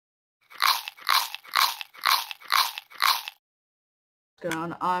going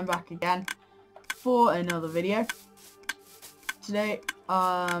on? I'm back again for another video. Today,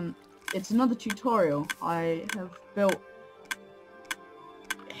 it's another tutorial. I have built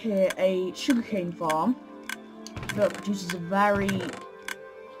here a sugarcane farm that produces a very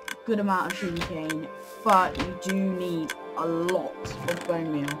good amount of sugarcane, but you do need a lot of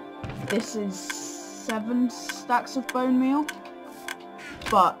bone meal. This is 7 stacks of bone meal,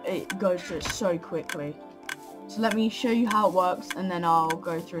 but it goes through it so quickly. So let me show you how it works, and then I'll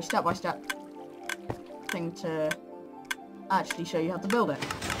go through a step-by-step thing to actually show you how to build it.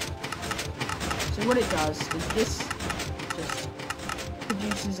 So what it does is this just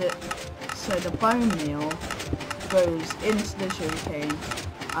produces it so the bone meal goes into the sugarcane,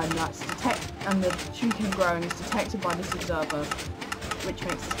 and the sugarcane growing is detected by this observer, which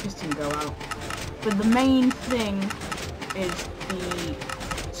makes this piston go out. But the main thing is the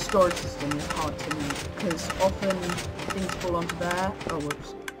storage system is hard to make, because often things fall onto there. Oh,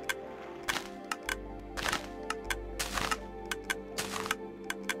 whoops.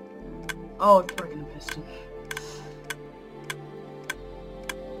 Oh, I've broken a piston.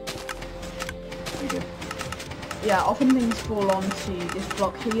 There we go. Yeah, often things fall onto this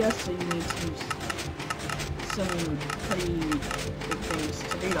block here, so you need to use some pretty big things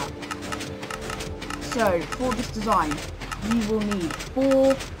to do that. So, for this design, you will need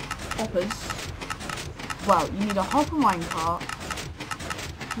 4 hoppers. Well, you need a hopper minecart,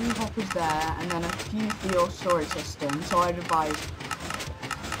 2 hoppers there, and then a few for your storage system. So I'd advise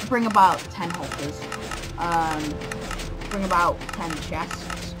bring about 10 hoppers, bring about 10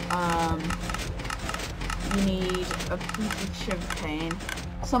 chests. You need a piece of sugarcane,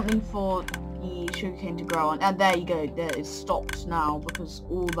 something for the sugarcane to grow on, and there you go, there it stops now because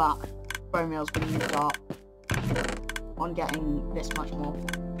all that bone meal's been used up on getting this much more.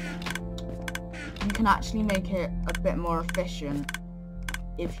 You can actually make it a bit more efficient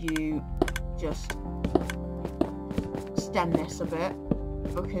if you just extend this a bit,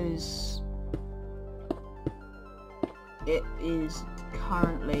 because it is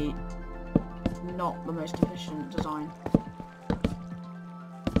currently not the most efficient design.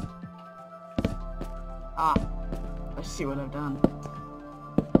 Ah, I see what I've done.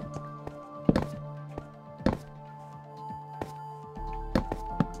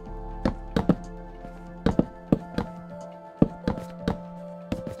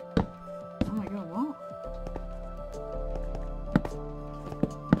 Oh my god, what?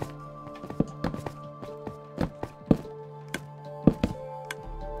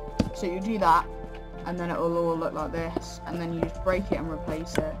 So you do that, and then it will all look like this, and then you just break it and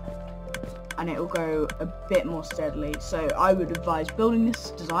replace it, and it will go a bit more steadily. So I would advise building this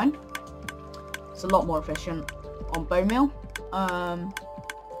design. It's a lot more efficient on bone meal.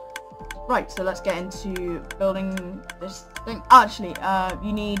 Right, so let's get into building this thing. Actually,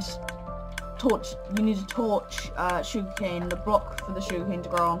 you need torch. You need a torch, sugarcane, the block for the sugarcane to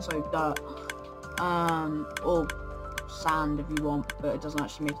grow on, so dirt, or sand if you want, but it doesn't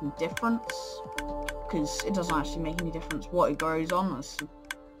actually make any difference, because it doesn't actually make any difference what it grows on. That's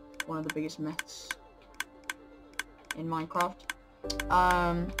one of the biggest myths in Minecraft.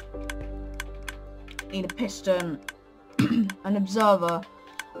 Need a piston, an observer,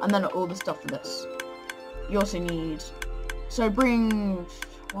 and then all the stuff for this. You also need, so bring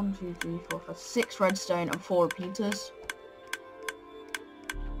 1, 2, 3, 4, 5, 6 redstone and 4 repeaters.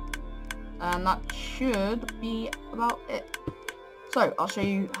 And that should be about it. So, I'll show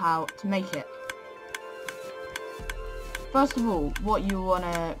you how to make it. First of all, what you want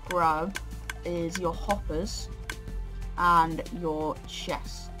to grab is your hoppers and your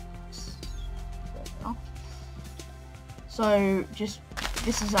chests. There we are. So, this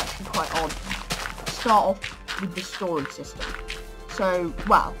is actually quite odd. Start off with the storage system. So,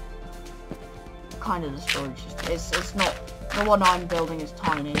 well, kind of the storage system. It's not, the one I'm building is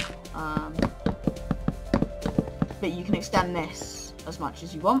tiny. But you can extend this as much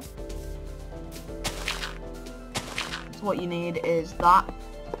as you want. So what you need is that,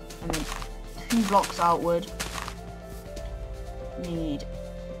 and then 2 blocks outward. You need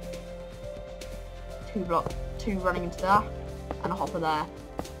 2 running into there, and a hopper there.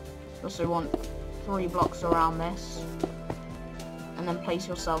 You also want 3 blocks around this, and then place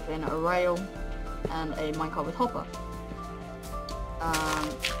yourself in a rail and a minecart with hopper.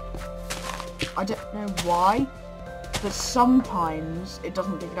 I don't know why, but sometimes it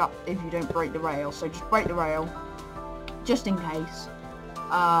doesn't pick it up if you don't break the rail, so just break the rail, just in case,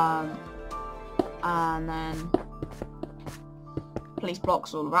 and then place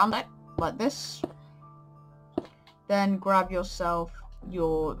blocks all around it, like this. Then grab yourself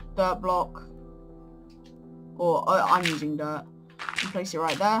your dirt block, or I'm using dirt, You place it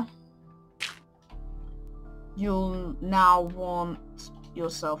right there. You'll now want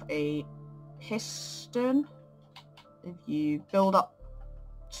yourself a piston. If you build up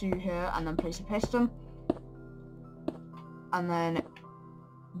to here and then place a piston, and then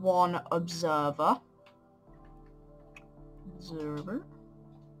one observer.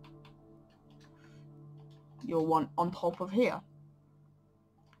 You'll want on top of here.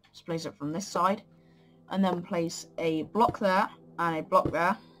 Just place it from this side, and then place a block there, and a block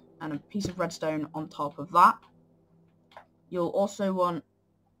there, and a piece of redstone on top of that. You'll also want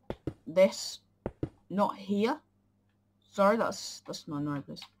this, not here. Sorry, that's not right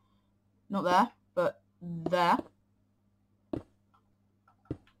place. Not there, but there.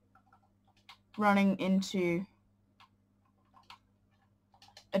 Running into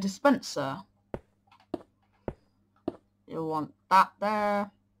a dispenser. You'll want that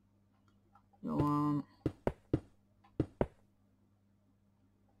there. You'll want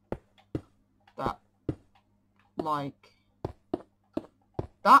that like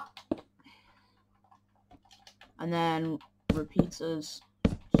that. And then repeaters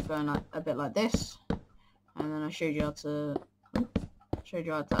just going like a bit like this. And then I showed you how to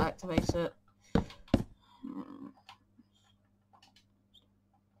activate it.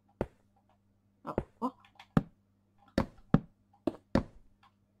 Oh, what?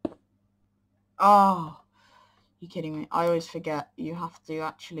 Oh, you kidding me? I always forget you have to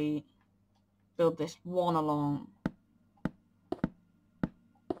actually build this one along.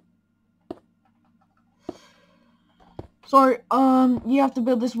 Sorry, you have to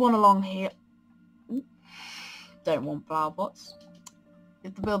build this one along here. Don't want flower pots. You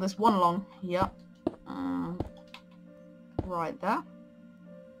have to build this one along here. Right there.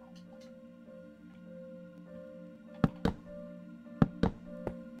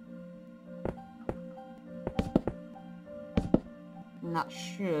 And that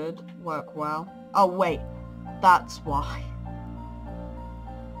should work well. Oh wait, that's why.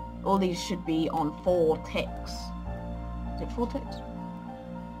 All these should be on 4 ticks. Is it 4 ticks?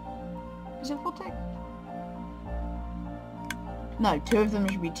 Is it 4 ticks? No, 2 of them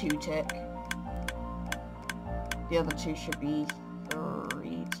should be 2 tick. The other 2 should be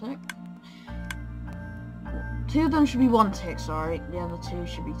 3 tick. 2 of them should be 1 tick, sorry. The other 2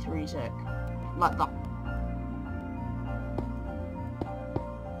 should be 3 tick. Like that.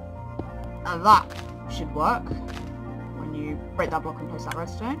 And that should work when you break that block and place that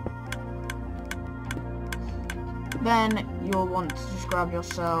redstone. Then you'll want to just grab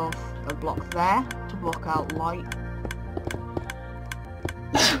yourself a block there to block out light.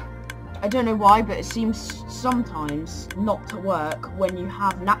 I don't know why, but it seems sometimes not to work when you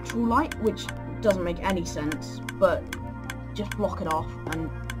have natural light, which doesn't make any sense, but just block it off and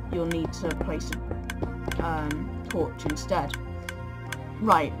you'll need to place a torch instead.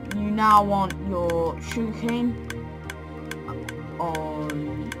 Right, you now want your sugarcane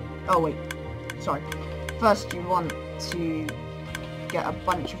on... Oh wait, sorry. First you want to get a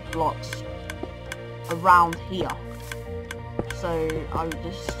bunch of blocks around here. So I would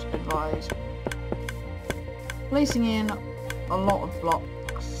just advise placing in a lot of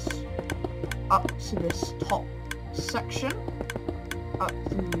blocks up to this top section, up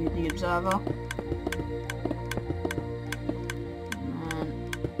to the observer.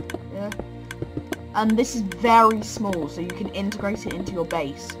 And this is very small, so you can integrate it into your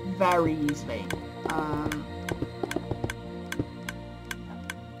base very easily.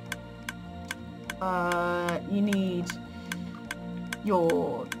 You need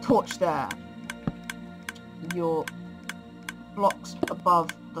your torch there, your blocks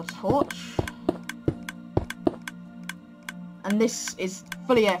above the torch, and this is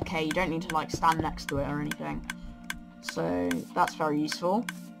fully AFK, you don't need to like stand next to it or anything, so that's very useful.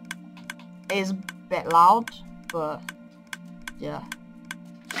 It is a bit loud, but yeah,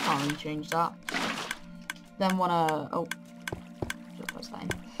 can't really change that. Then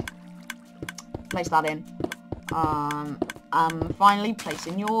place that in. Finally place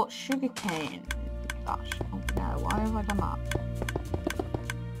in your sugarcane. Oh no, why have I done that?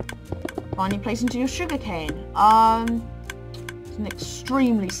 Finally place into your sugarcane. It's an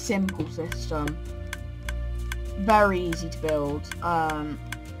extremely simple system. Very easy to build. And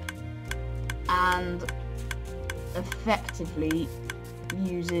effectively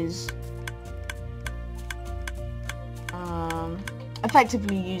uses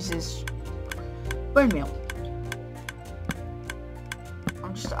bone meal.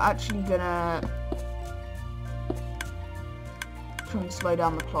 I'm just actually gonna try and slow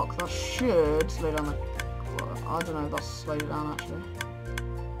down the clock. That should slow down the clock. I don't know if that's slowed it down actually.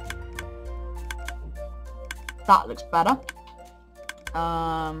 That looks better.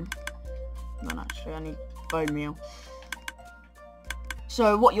 No, actually, I need bone meal.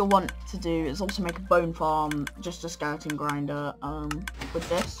 So what you'll want to do is also make a bone farm, just a skeleton grinder, with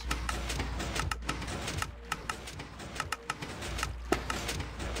this.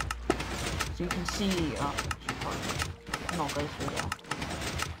 So you can see, not go through there.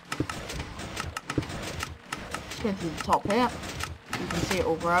 Just go through the top here. You can see it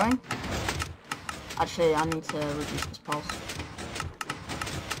all growing. Actually, I need to reduce this pulse.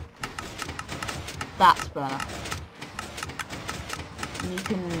 That's better. And you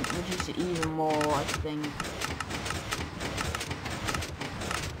can reduce it even more, I think.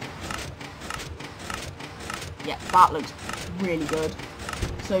 Yeah, that looks really good.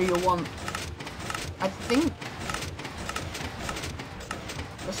 So you'll want, I think,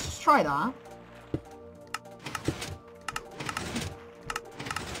 let's just try that.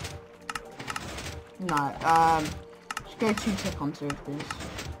 No, just go 2 tick on 2 of these.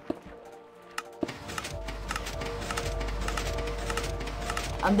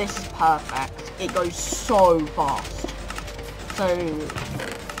 And this is perfect. It goes so fast. So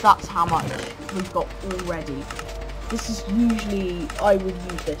that's how much we've got already. This is usually, I would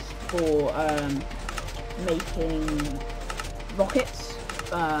use this for making rockets.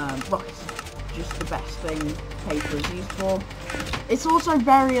 Rockets is just the best thing paper is used for. It's also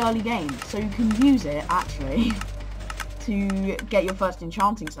very early game, so you can use it actually to get your first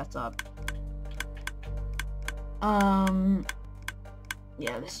enchanting setup.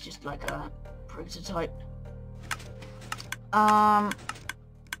 Yeah, this is just like a prototype. And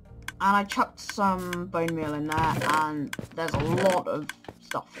I chucked some bone meal in there, and there's a lot of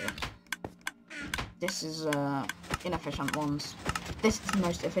stuff here. This is inefficient ones. This is the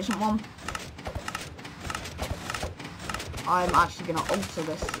most efficient one. I'm actually going to alter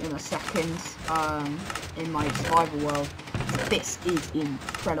this in a second in my survival world. This is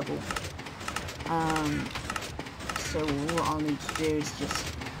incredible. So what I'll need to do is just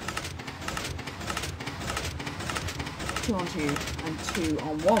 2 on 2 and 2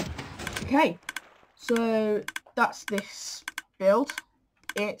 on 1. Okay, so that's this build.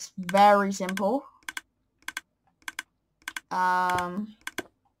 It's very simple.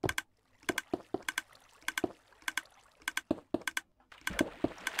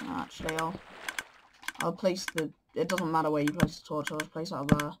 Actually, I'll place the. It doesn't matter where you place the torch. I'll just place it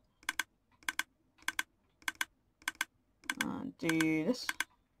over there. Do this.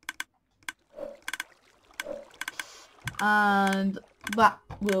 And that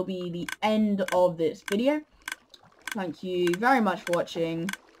will be the end of this video. Thank you very much for watching,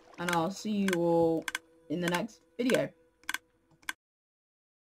 and I'll see you all in the next video.